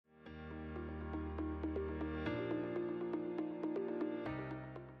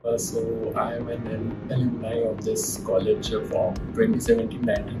So I am an alumni of this college from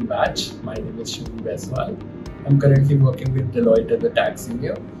 2017-19 batch. My name is Shivam Baiswal. I'm currently working with Deloitte as a tax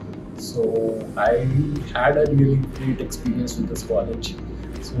senior. So I had a really great experience with this college.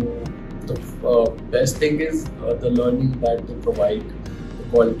 So the best thing is the learning that they provide, the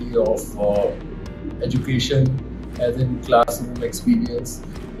quality of education as in classroom experience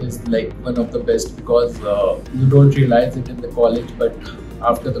is like one of the best because you don't realize it in the college, but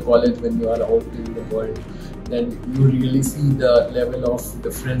after the college when you are out in the world, then you really see the level of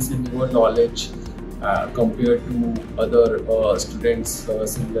difference in your knowledge compared to other students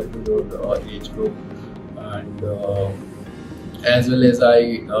similar to your age group. And as well as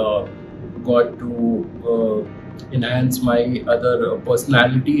I got to enhance my other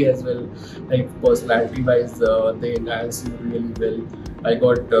personality as well. Like personality wise, they enhance you really well. I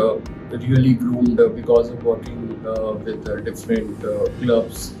got really groomed because of working with different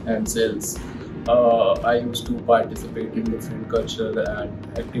clubs and cells. I used to participate in different cultural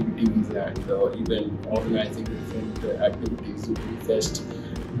and activities and even organizing different activities during fest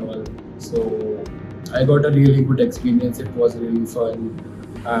and all. So I got a really good experience. It was really fun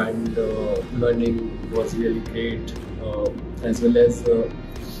and learning was really great, as well as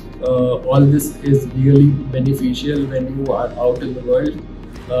all this is really beneficial when you are out in the world,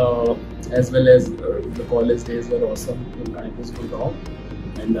 as well as the college days were awesome in IBS Gurgaon,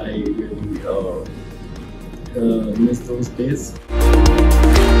 and I really miss those days.